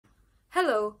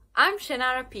Hello, I'm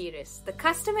Shanara Pires, the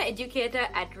Customer Educator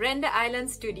at Render Island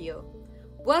Studio.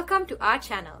 Welcome to our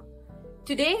channel.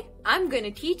 Today, I'm going to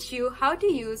teach you how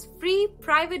to use free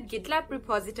private GitLab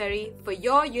repository for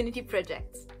your Unity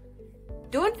projects.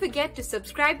 Don't forget to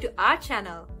subscribe to our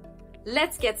channel.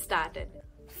 Let's get started.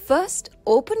 First,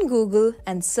 open Google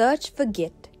and search for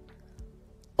Git.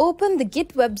 Open the Git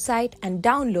website and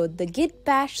download the Git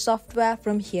Bash software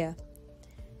from here.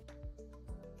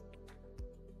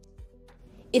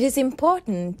 It is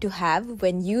important to have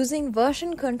when using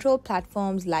version control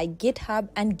platforms like GitHub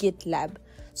and GitLab,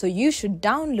 so you should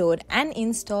download and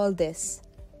install this.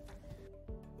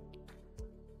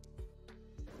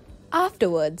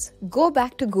 Afterwards, go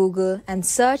back to Google and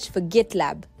search for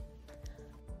GitLab.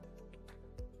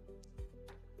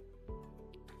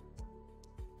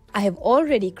 I have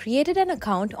already created an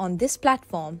account on this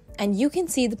platform, and you can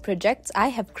see the projects I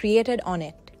have created on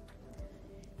it.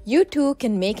 You too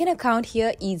can make an account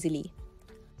here easily.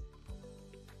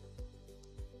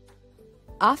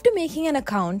 After making an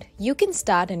account, you can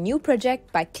start a new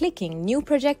project by clicking New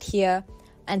Project here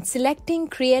and selecting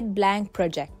Create Blank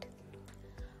Project.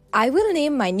 I will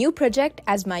name my new project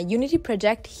as my Unity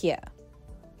project here.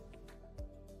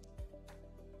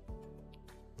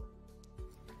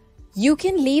 You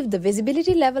can leave the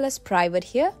visibility level as private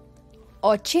here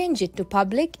or change it to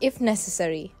public if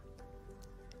necessary.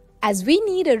 As we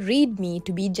need a README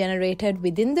to be generated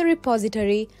within the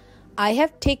repository, I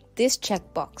have ticked this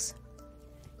checkbox.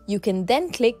 You can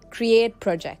then click Create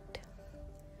Project.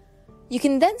 You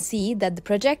can then see that the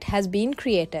project has been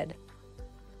created.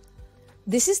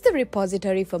 This is the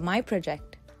repository for my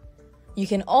project. You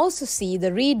can also see the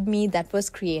README that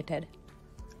was created.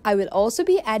 I will also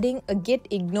be adding a git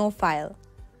ignore file.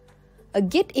 A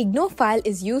git ignore file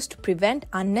is used to prevent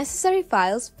unnecessary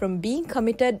files from being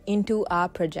committed into our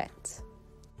projects.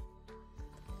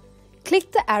 Click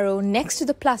the arrow next to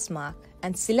the plus mark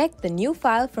and select the new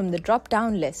file from the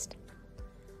drop-down list.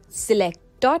 Select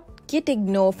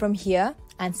 .gitignore from here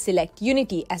and select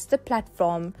Unity as the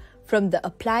platform from the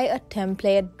Apply a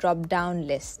Template drop-down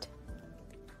list.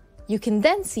 You can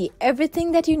then see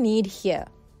everything that you need here.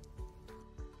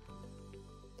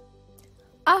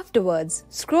 Afterwards,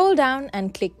 scroll down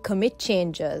and click Commit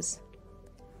Changes.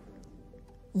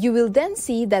 You will then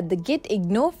see that the git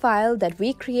ignore file that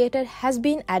we created has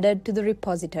been added to the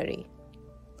repository.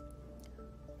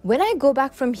 When I go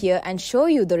back from here and show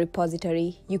you the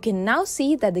repository, you can now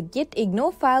see that the git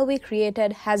ignore file we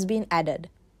created has been added.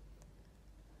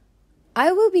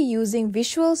 I will be using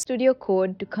Visual Studio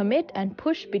Code to commit and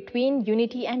push between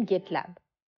Unity and GitLab.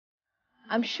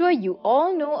 I'm sure you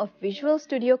all know of Visual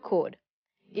Studio Code.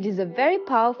 It is a very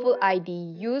powerful IDE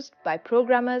used by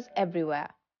programmers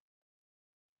everywhere.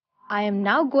 I am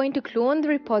now going to clone the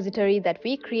repository that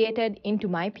we created into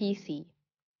my PC.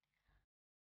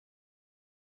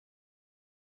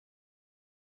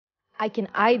 I can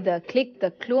either click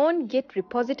the Clone Git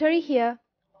repository here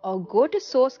or go to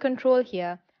Source Control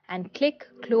here and click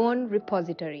Clone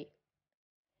Repository.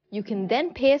 You can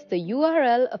then paste the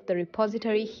URL of the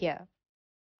repository here.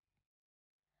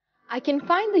 I can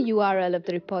find the URL of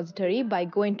the repository by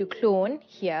going to Clone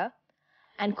here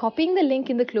and copying the link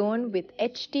in the clone with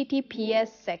HTTPS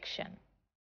section.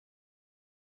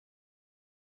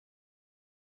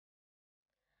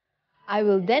 I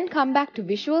will then come back to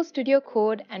Visual Studio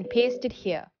Code and paste it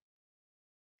here.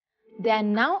 They are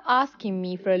now asking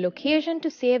me for a location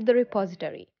to save the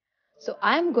repository. So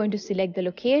I am going to select the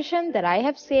location that I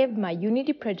have saved my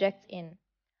Unity projects in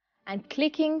and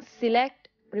clicking Select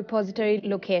Repository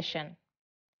Location.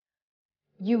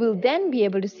 You will then be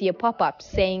able to see a pop-up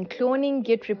saying Cloning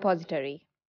Git Repository.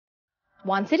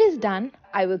 Once it is done,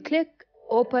 I will click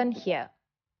Open here.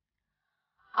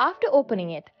 After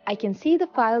opening it, I can see the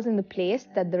files in the place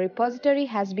that the repository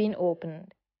has been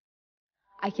opened.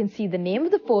 I can see the name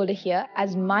of the folder here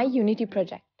as My Unity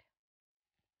Project.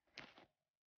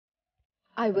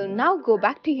 I will now go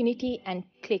back to Unity and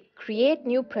click Create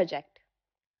New Project.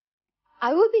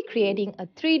 I will be creating a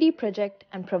 3D project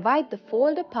and provide the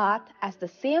folder path as the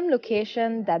same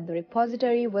location that the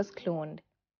repository was cloned.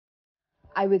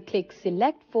 I will click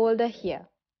Select Folder here.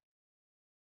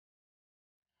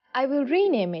 I will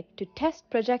rename it to Test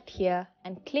Project here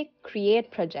and click Create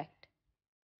Project.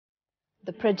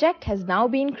 The project has now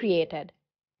been created.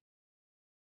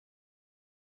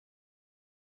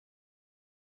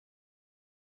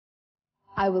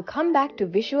 I will come back to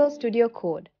Visual Studio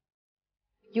Code.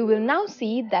 You will now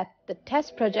see that the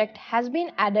test project has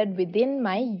been added within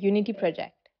my Unity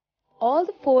project. All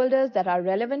the folders that are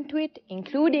relevant to it,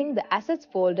 including the assets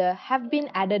folder, have been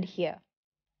added here.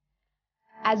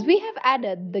 As we have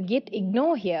added the git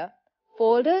ignore here,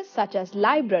 Folders such as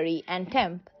library and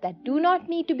temp that do not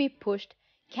need to be pushed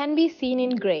can be seen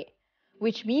in gray,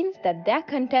 which means that their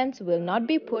contents will not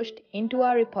be pushed into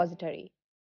our repository.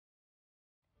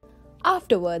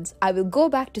 Afterwards, I will go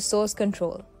back to source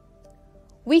control.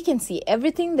 We can see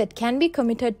everything that can be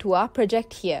committed to our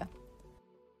project here.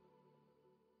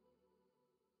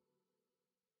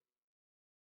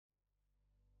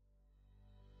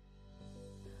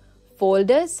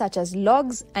 Folders such as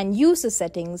logs and user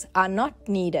settings are not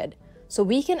needed, so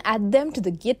we can add them to the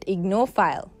git ignore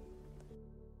file.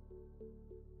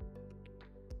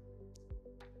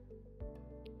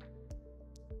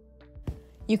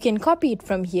 You can copy it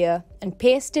from here and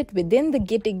paste it within the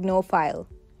git ignore file.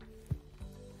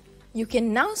 You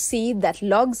can now see that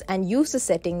logs and user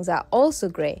settings are also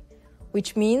gray,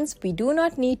 which means we do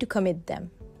not need to commit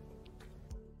them.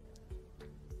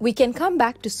 We can come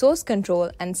back to source control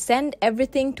and send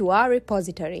everything to our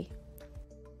repository.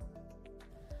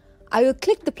 I will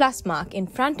click the plus mark in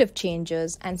front of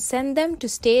changes and send them to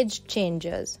staged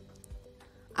changes.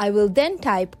 I will then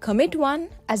type commit1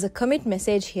 as a commit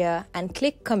message here and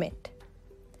click commit.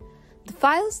 The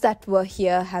files that were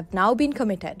here have now been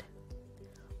committed.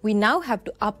 We now have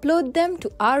to upload them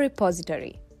to our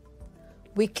repository.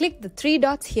 We click the three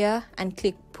dots here and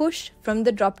click push from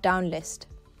the drop-down list.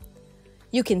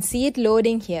 You can see it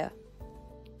loading here.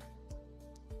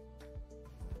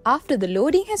 After the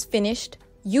loading has finished,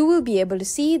 you will be able to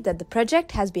see that the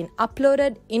project has been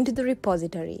uploaded into the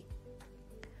repository.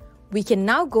 We can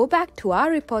now go back to our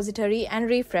repository and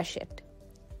refresh it.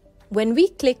 When we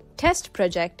click Test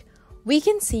Project, we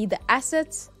can see the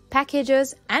assets,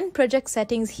 packages, and project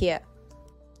settings here.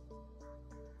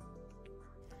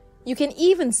 You can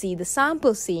even see the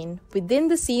sample scene within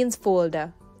the scenes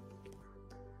folder.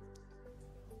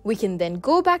 We can then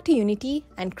go back to Unity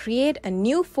and create a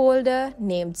new folder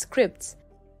named Scripts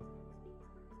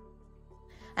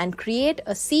and create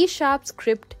a C#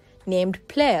 script named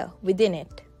Player within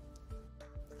it.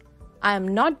 I am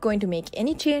not going to make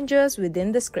any changes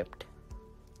within the script.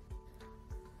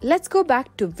 Let's go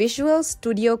back to Visual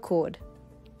Studio Code.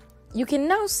 You can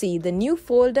now see the new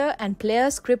folder and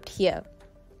player script here.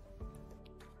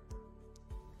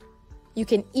 You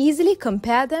can easily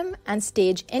compare them and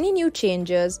stage any new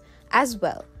changes as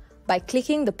well by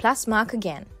clicking the plus mark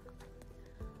again.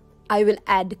 I will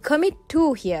add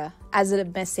commit2 here as a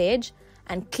message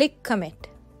and click commit.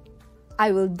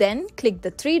 I will then click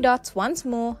the three dots once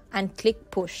more and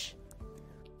click push.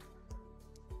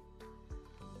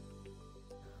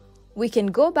 We can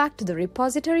go back to the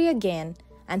repository again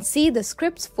and see the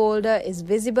scripts folder is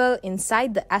visible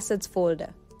inside the assets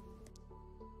folder.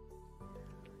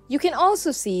 You can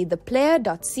also see the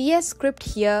player.cs script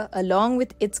here along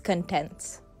with its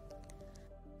contents.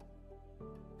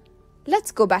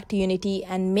 Let's go back to Unity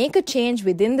and make a change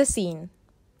within the scene.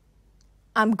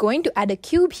 I'm going to add a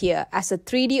cube here as a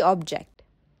 3D object.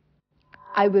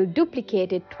 I will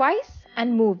duplicate it twice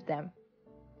and move them.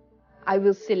 I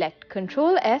will select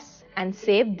Ctrl S and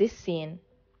save this scene.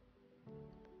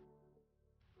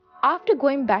 After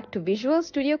going back to Visual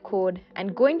Studio Code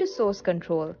and going to Source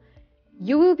Control,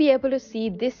 you will be able to see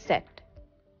this set.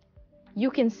 You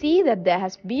can see that there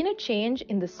has been a change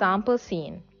in the sample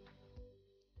scene.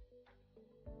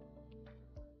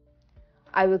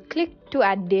 I will click to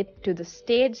add it to the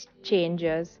staged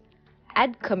changes,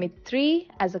 add commit3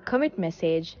 as a commit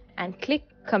message and click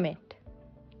commit.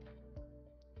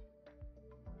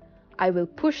 I will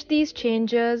push these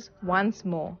changes once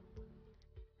more.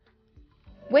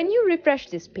 When you refresh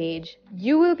this page,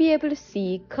 you will be able to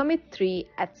see commit3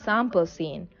 at sample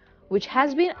scene, which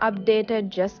has been updated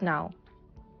just now.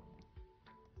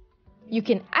 You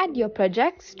can add your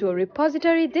projects to a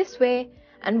repository this way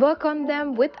and work on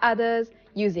them with others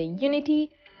using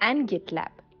Unity and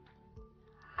GitLab.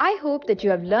 I hope that you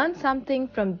have learned something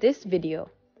from this video.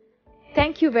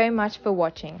 Thank you very much for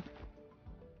watching.